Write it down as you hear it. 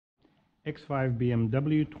X5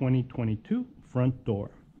 BMW 2022 front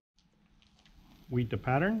door. Read the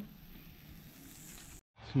pattern.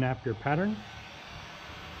 Snap your pattern.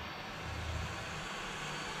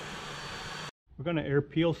 We're going to air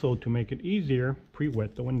peel, so to make it easier,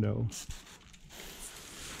 pre-wet the window.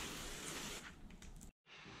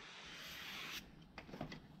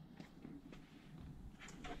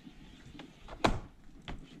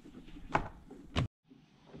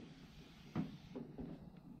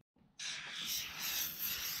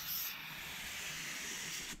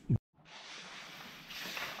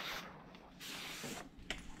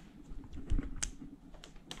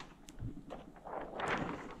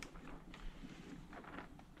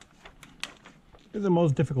 This is the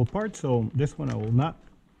most difficult part, so this one I will not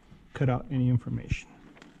cut out any information.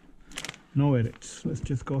 No edits. Let's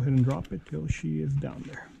just go ahead and drop it till she is down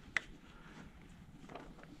there.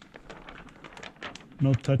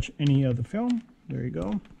 No touch any of the film. There you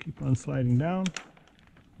go. Keep on sliding down.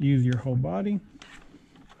 Use your whole body.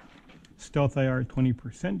 Stealth IR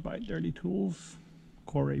 20% by Dirty Tools.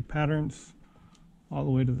 Core A patterns all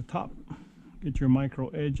the way to the top. Get your micro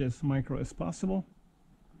edge as micro as possible.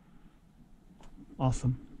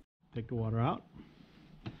 Awesome. Take the water out.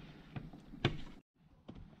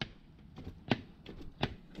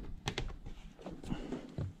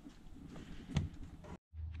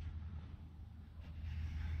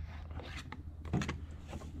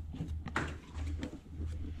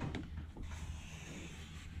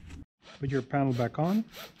 Put your panel back on.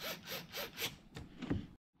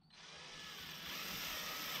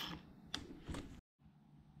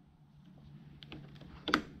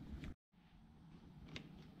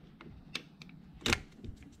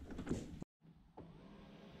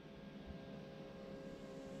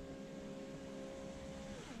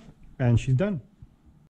 And she's done.